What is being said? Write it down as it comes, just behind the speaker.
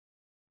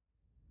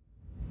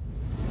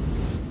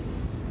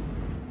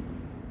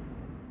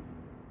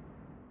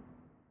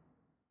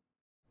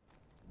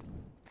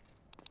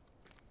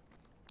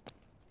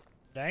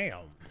Damn.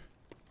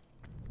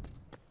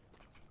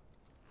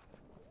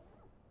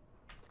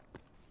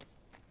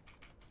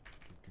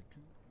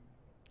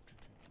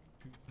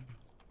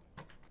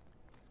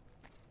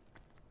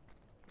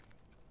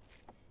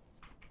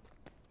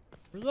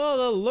 Where's all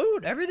the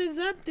loot? Everything's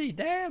empty.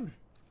 Damn.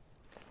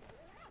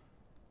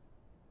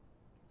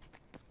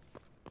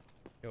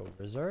 Yo,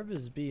 Reserve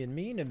is being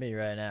mean to me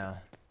right now.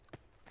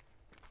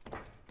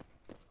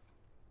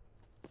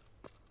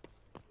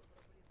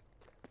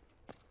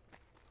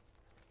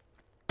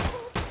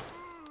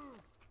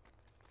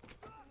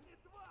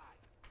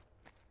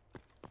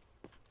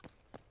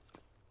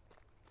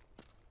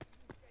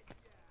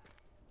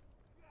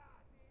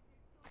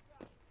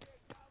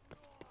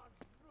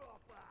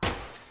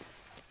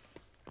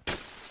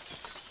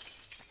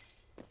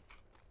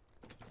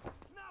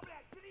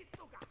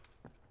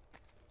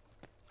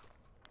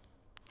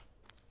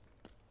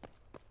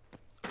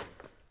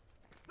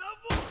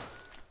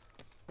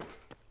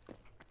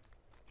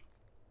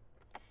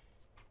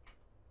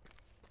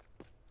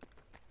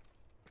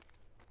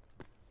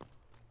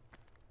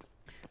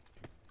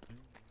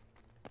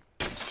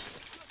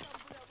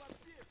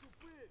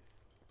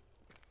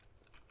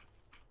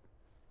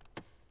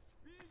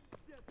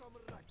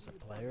 It's a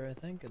player, I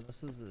think, and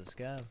this is the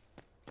scab.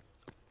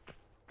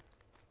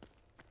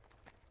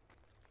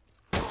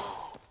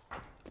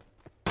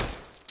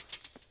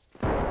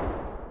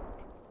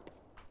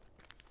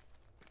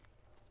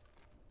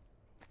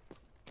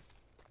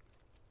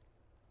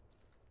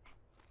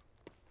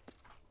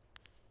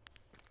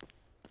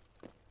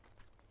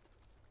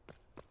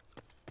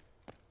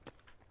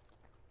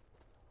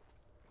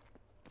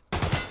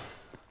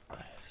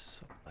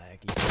 So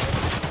laggy.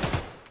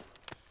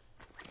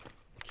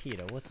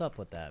 Keto, what's up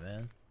with that,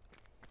 man?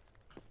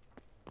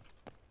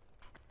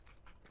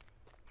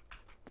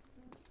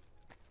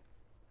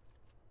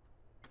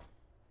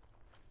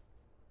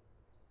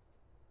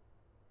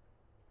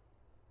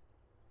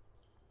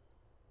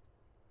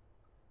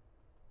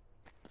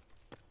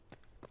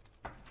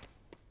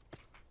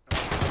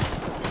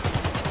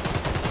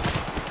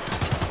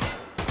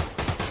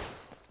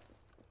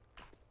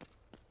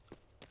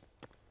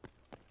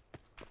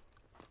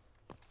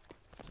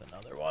 There's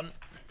another one.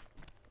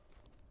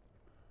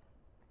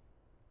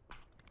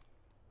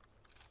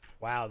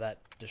 Wow, that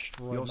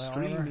destroyed Your my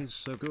stream armor. is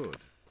so good.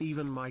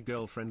 Even my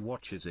girlfriend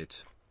watches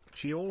it.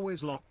 She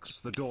always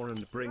locks the door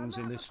and brings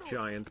in this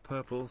giant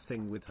purple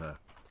thing with her.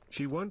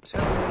 She won't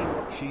tell me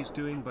what she's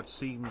doing but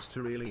seems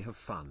to really have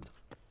fun.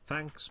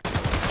 Thanks.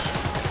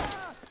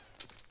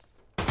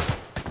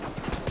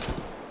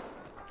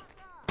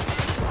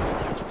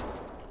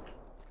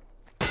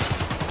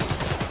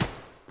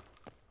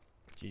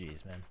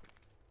 GG's, man.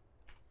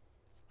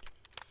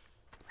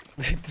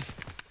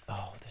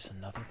 Oh, there's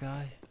another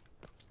guy?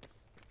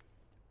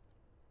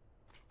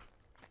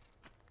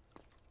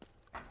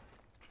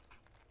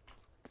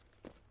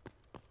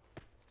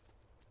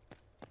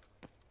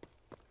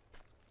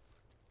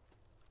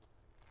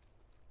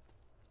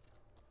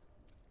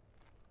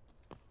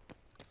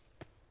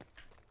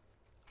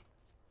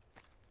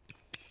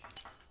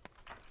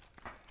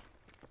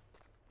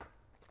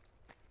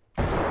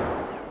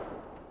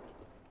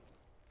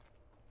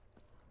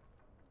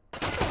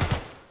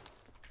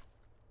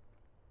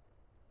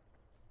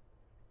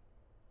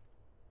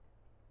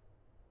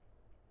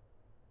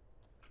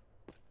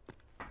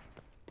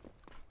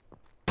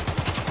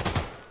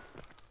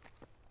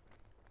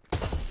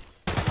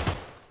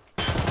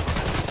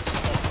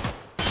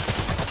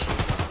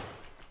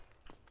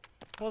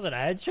 Was it a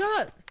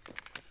headshot?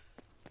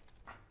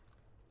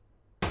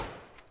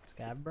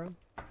 Scab, bro.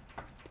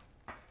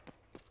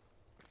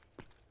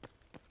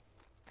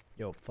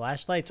 Yo,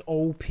 flashlight's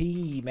OP,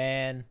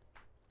 man.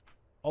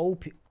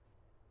 OP.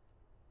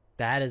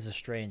 That is a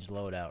strange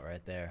loadout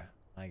right there,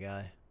 my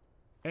guy.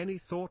 Any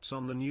thoughts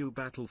on the new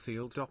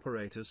battlefield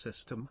operator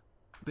system?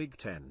 Big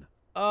 10.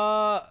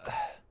 I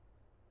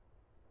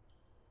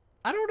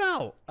don't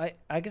know.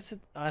 I guess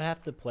I'd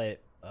have to play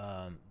it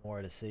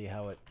more to see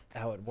how it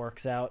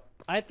works out.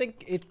 I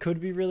think it could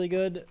be really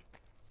good.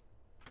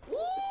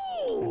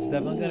 It's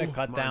definitely gonna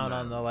cut down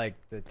on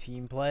the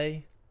team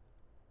play,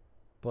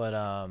 but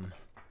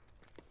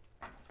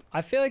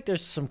I feel like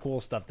there's some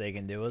cool stuff they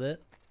can do with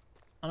it.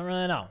 I don't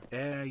really know.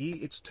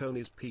 It's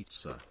Tony's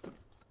Pizza.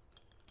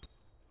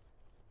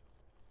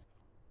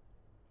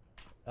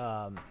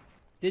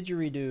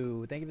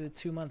 Didgeridoo, thank you for the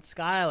 2 months.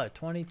 Skylar,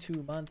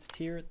 22 months.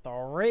 Tier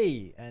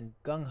 3. And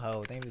Gung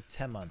Ho, thank you for the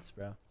 10 months,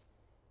 bro.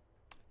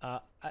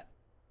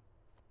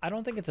 I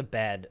don't think it's a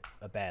bad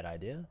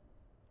idea.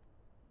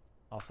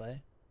 I'll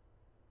say.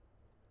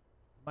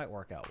 Might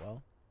work out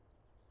well.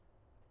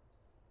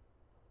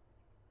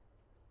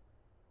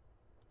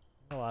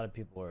 A lot of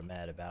people are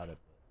mad about it,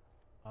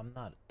 but I'm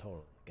not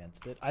totally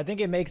against it. I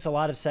think it makes a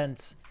lot of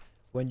sense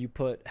when you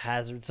put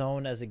Hazard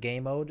Zone as a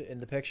game mode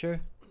in the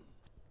picture.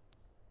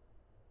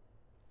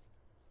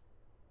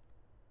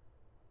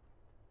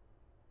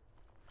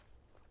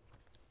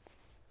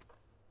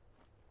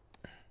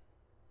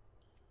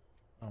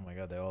 Oh my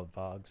god, they all have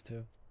bogs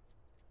too.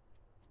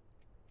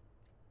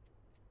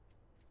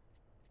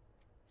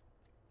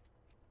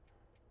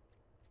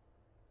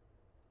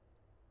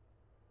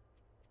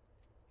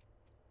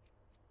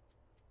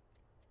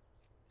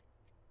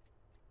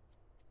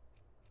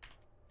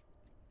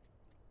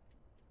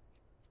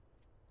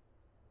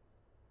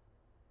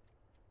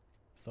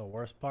 It's the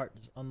worst part,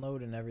 just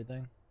unloading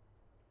everything.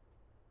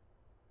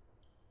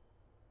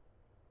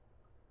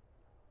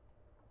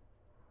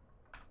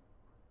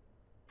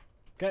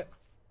 Okay.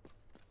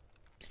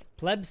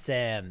 Pleb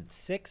Sam,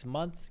 6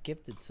 months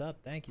gifted sub.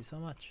 Thank you so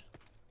much.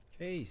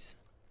 Jeez.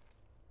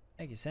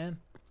 Thank you, Sam.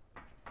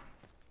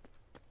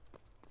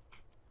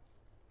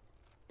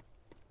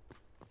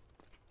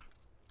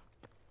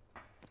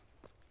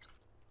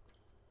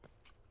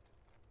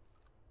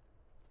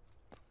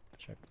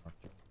 Check mark.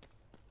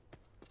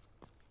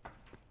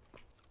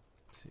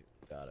 Let's see what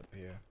we got up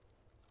here.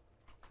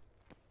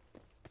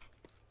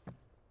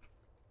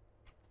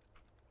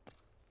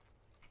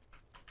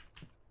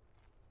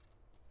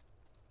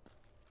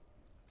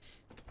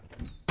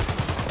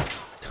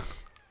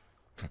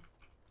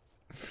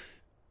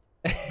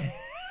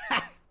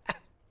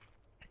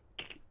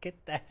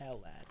 Get the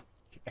hell out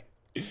of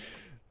here.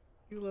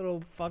 You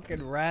little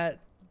fucking rat.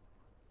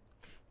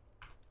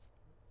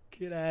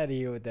 Get out of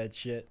here with that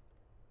shit.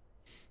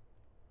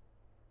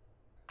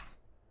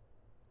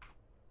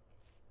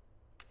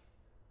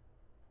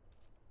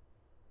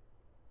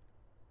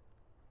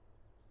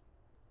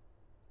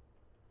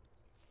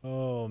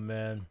 Oh,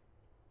 man.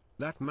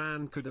 That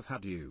man could have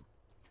had you.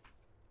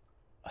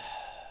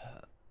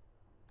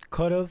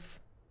 Could have.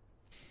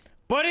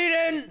 But he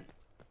didn't!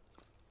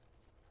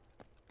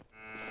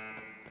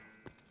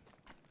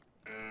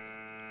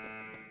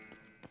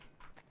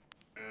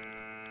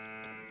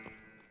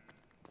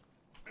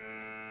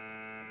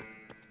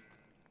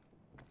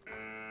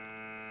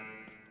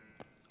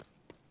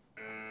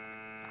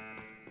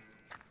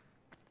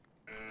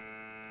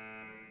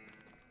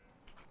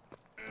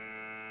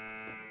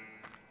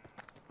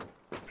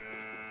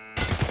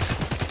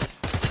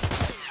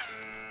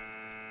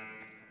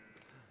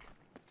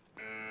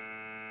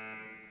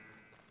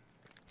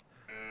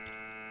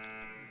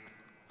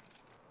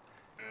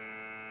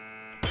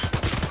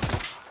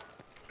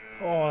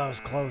 Oh, that was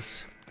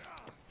close.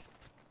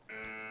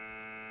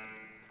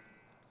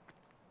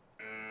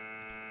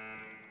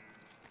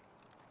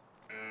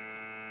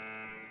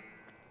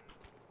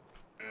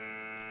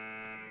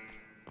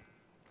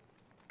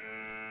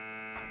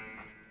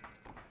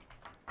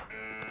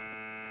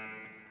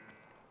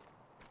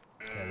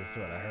 Okay, this is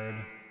what I heard.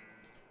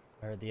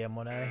 I heard the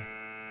M1A.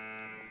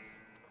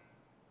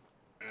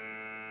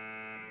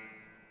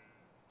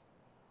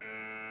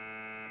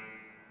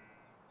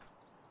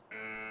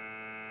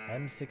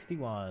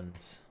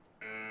 M61s.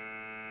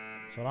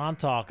 That's what I'm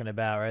talking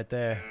about right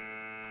there.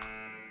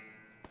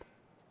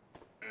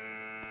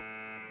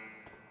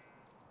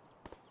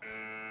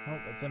 Oh,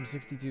 that's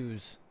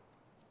M62s.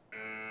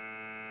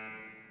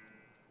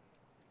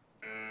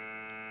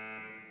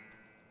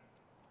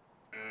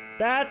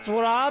 That's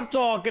what I'm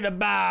talking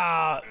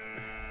about!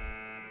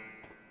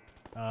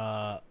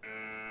 I'm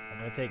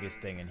gonna take his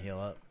thing and heal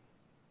up.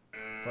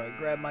 Probably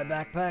grab my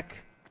backpack.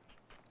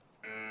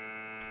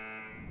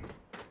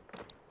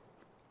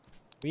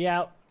 We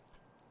out.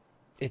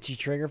 Itchy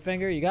trigger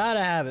finger? You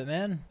gotta have it,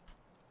 man.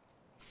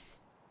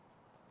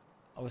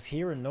 I was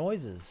hearing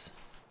noises.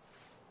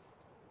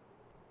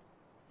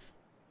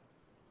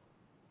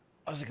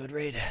 That was a good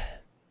raid.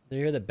 Did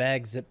you hear the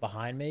bag zip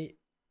behind me?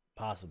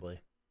 Possibly.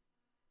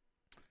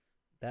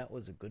 That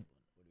was a good one.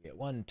 What do we get?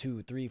 1,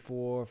 2, 3,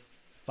 4,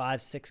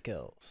 5, 6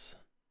 kills.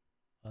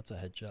 Lots of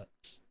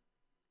headshots.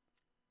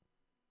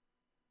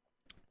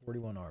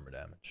 41 armor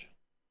damage.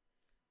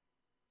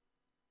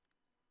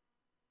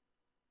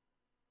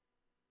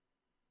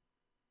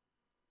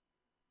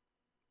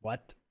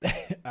 What?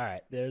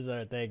 Alright, there's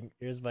our thing.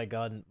 Here's my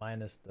gun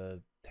minus the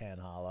tan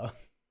hollow.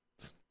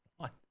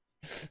 What?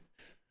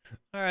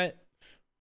 Alright.